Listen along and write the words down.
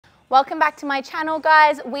Welcome back to my channel,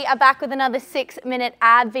 guys. We are back with another 6-minute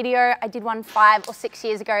ab video. I did one 5 or 6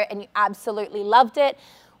 years ago and you absolutely loved it.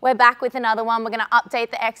 We're back with another one. We're gonna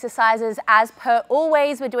update the exercises as per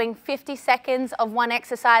always. We're doing 50 seconds of one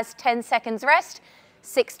exercise, 10 seconds rest,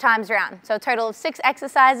 6 times round. So a total of 6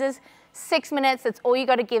 exercises, 6 minutes. That's all you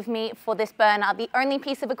gotta give me for this burner. The only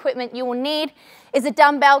piece of equipment you will need is a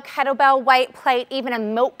dumbbell, kettlebell, weight plate, even a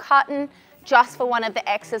milk carton, just for one of the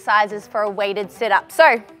exercises for a weighted sit-up.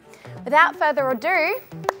 So, without further ado,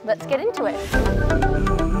 let's get into it.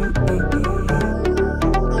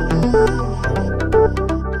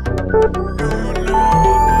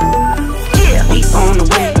 Yeah, we on the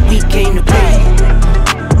way, we came to play.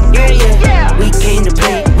 Yeah, we came to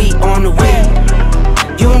play, we on the way.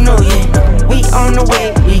 You know, yeah, we on the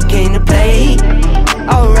way, we came to play.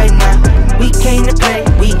 Alright now, we came to play,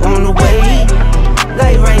 we on the way.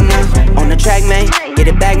 Like right now, on the track, man, get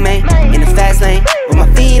it back, man, in the fast lane, with my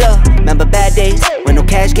feet up. Remember bad days, when no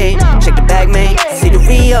cash came, check the bag, man, see the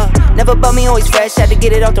re-up. Never bought me, always fresh, had to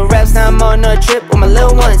get it off the raps. Now I'm on a trip with my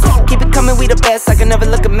little ones. Keep it coming, we the best, I can never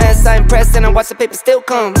look a mess. I impressed and I watch the paper still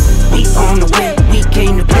come. We on the way, we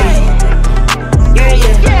came to play.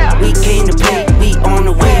 Yeah, we came to play, we on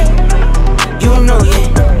the way. You know,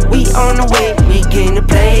 yeah, we on the way, we came to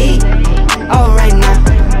play. Alright now,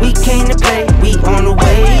 we came to play, we on the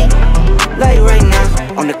way. Like right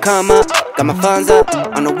now, on the come up, got my funds up,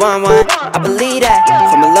 on the 1-1, I believe that.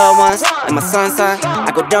 For my loved ones, and my son,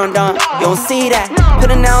 I go dun, you don't see that.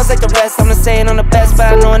 Putting hours like the rest, I'm not saying I'm the best, but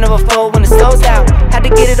I know I never fold when it slows down. Had to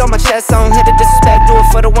get it on my chest, I don't hit the disrespect, do it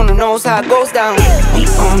for the one who knows how it goes down. We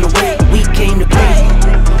on the way, we came to play.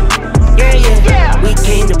 Yeah, we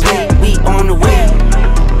came to play, we on the way.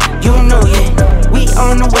 You know, yeah, we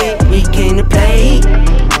on the way, we came to play.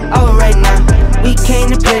 Alright now, we came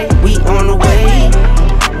to play, we on the way.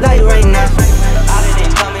 Like right now, I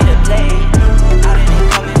didn't come here to play, I didn't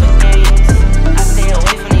come here for games. I stay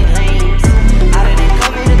away from these lanes. I didn't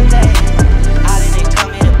come here to play, I didn't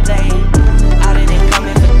come here to play, I didn't come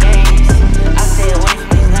here for games. I stay away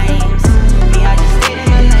from these lanes. Me, I just stayed in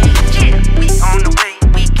my lane. Yeah, we on the way,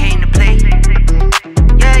 we came to play.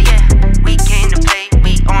 Yeah, we came to play,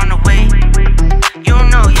 we on the way. You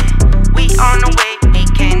know, yeah, we on the way, we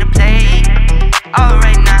came to play.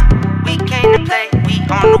 Alright now, we came to play, we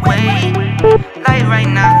on the way. Like right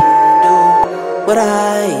now, do what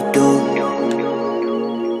I do.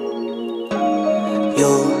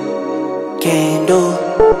 You can't do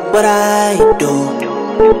what I do.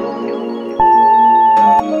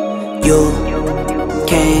 You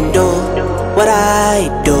can't do what I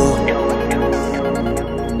do.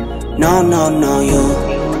 No, you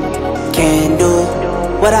can't do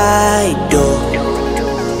what I do.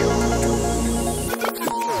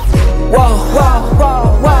 Whoa,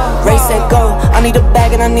 race that go. I need a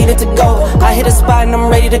bag and I need it to go. I hit a spot and I'm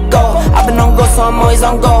ready to go. I've been on go, so I'm always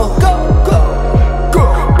on go.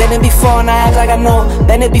 Been it before and I act like I know.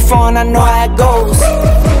 Been it before and I know how it goes.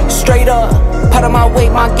 Straight up, part of my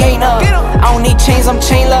weight, my gain up. I don't need chains, I'm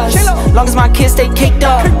chainless. Long as my kids stay caked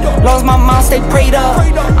up, long as my mom stay prayed up.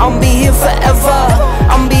 I'ma be here forever,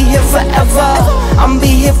 I'ma be here forever, I'ma be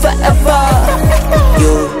here forever.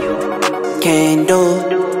 You can't do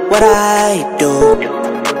what I do.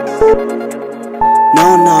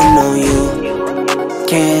 No, you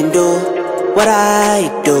can't do what I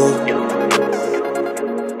do.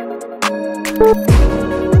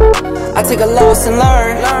 I take a loss and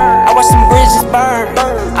learn. I watch some bridges burn.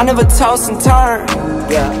 I never toss and turn.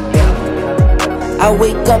 I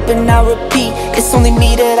wake up and I repeat. It's only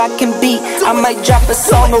me that I can beat. I might drop a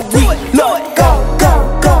song or reload. Go,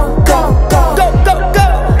 go, go, go, go, go, go, go.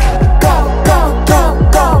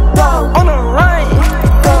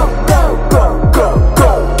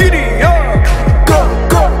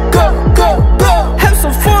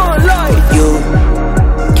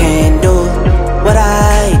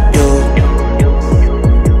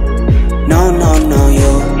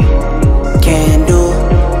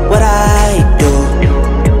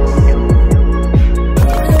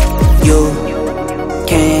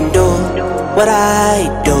 What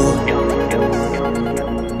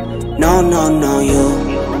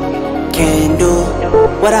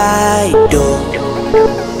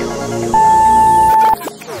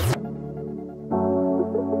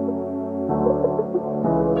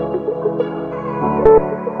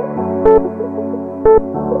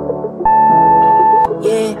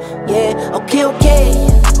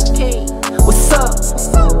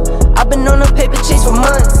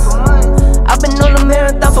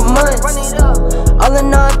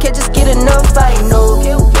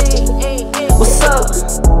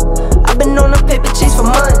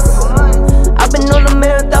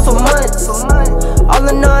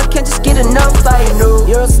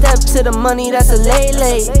to the money, that's a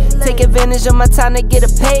lay. Take advantage of my time to get a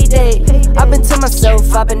payday. I've been to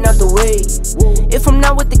myself, I've been out the way. If I'm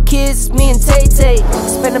not with the kids, it's me and Tay-Tay.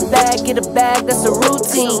 Spend a bag, get a bag, that's the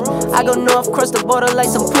routine. I go north, cross the border like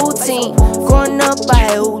some poutine. Growing up, I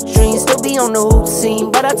had hoop dreams, still be on the hoop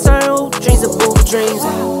scene, but I turn hoop dreams to booth dreams.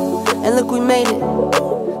 And look, we made it.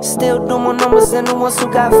 Still do more numbers than the ones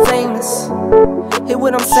who got famous. Hear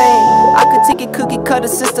what I'm saying? I could take a cookie cutter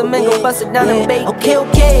system and go bust it down and bake. Okay,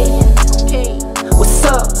 what's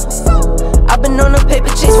up? I've been on a paper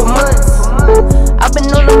chase for months. I've been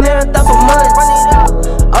on a marathon for months.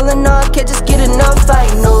 All in all, I can't just get enough, I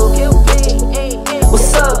know.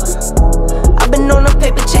 What's up? I've been on a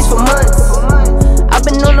paper chase for months. I've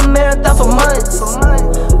been on a marathon for months.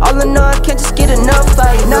 All in all, I can't just get enough,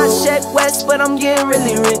 I know. Not Shaq West, but I'm getting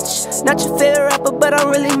really rich. Not your favorite rapper, but I'm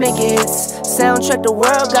really making hits. Soundtrack the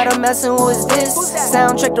world, got 'em asking who is this?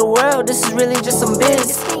 Soundtrack the world, this is really just some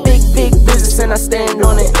biz. Big business and I stand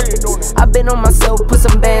on it. I've been on myself, put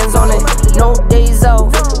some bands on it. No days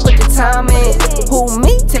off, put the time in. Who,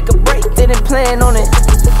 me? Take a break, didn't plan on it.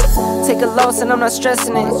 Take a loss and I'm not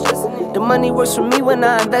stressing it. The money works for me when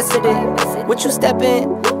I invested it. What you step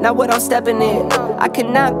in, not what I'm stepping in. I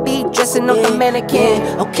cannot be dressing up the mannequin.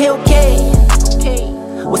 Okay,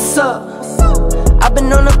 what's up? I've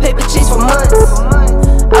been on a paper chase for months.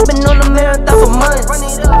 I've been on a marathon for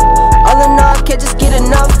months. All in all, I can't just get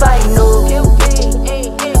enough, I know.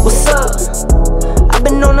 What's up? I've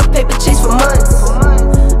been on a paper chase for months.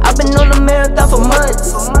 I've been on a marathon for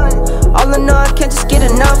months. All in all, I can't just get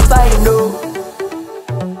enough, I know.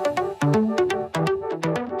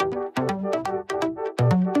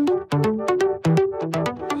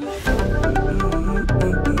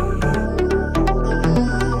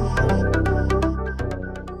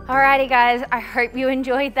 Alrighty guys, I hope you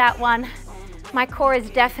enjoyed that one. My core is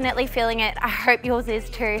definitely feeling it. I hope yours is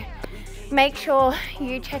too. Make sure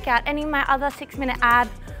you check out any of my other 6-minute ab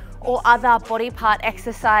or other body part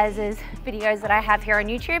exercises videos that I have here on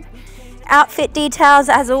YouTube. Outfit details,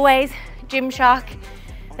 as always, Gymshark.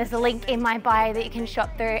 There's a link in my bio that you can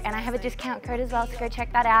shop through, and I have a discount code as well, so go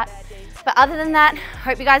check that out. But other than that,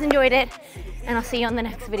 hope you guys enjoyed it, and I'll see you on the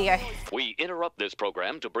next video. We interrupt this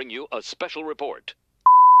program to bring you a special report.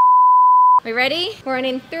 We ready? We're on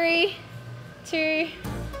in 3, 2,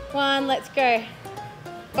 1, let's go.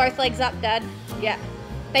 Both legs up, Dad. Yeah.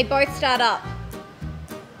 They both start up.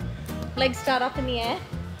 Legs start up in the air.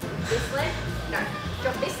 This leg, no.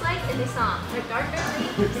 Drop this leg and this arm. No, don't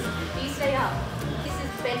leave. You stay up. This is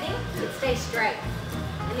bending, it stays straight.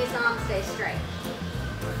 And this arm stays straight.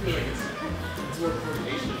 It's more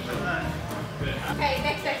coordination. Okay,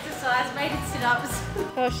 next exercise, weighted sit-ups.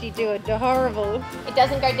 Gosh, you do it horrible. It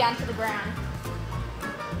doesn't go down to the ground.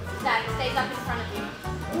 Dad, it stays up in front of you.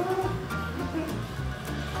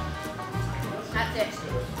 That's it.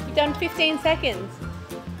 You've done 15 seconds.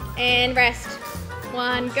 And rest.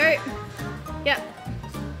 1, go. Yep.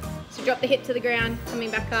 So drop the hip to the ground,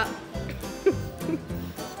 coming back up. You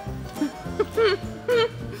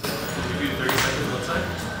do 30 seconds one side?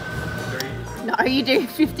 30? No, you do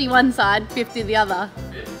 50 one side, 50 the other.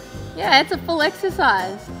 Yeah, it's a full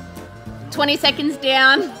exercise. 20 seconds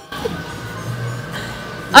down.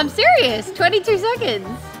 I'm serious, 22 seconds.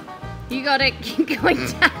 You got it, keep going,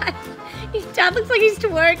 Dad. Your dad looks like he's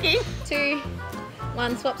twerking. 2,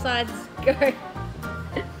 1, swap sides, go.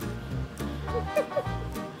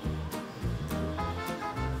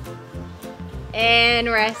 And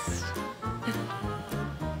rest.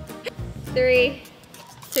 3,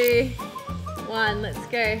 2, 1, let's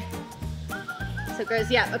go. So it goes,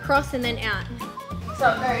 yeah, across and then out. So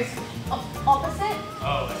it goes opposite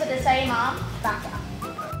to the same arm, back out.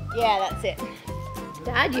 Yeah, that's it.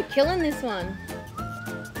 Dad, you're killing this one.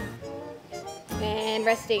 And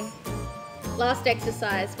resting. Last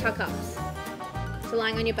exercise, tuck-ups. So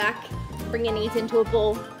lying on your back, bring your knees into a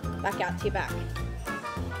ball, back out to your back.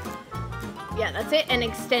 Yeah, that's it, and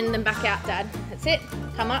extend them back out, Dad. That's it.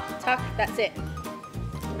 Come up, tuck, that's it.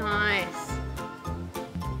 Nice.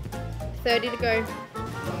 30 to go. Oh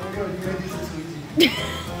my god, you made this so easy.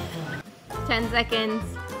 10 seconds.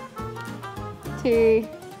 2,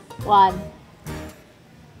 1.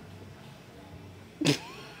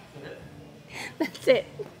 That's it.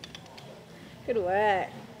 Good work.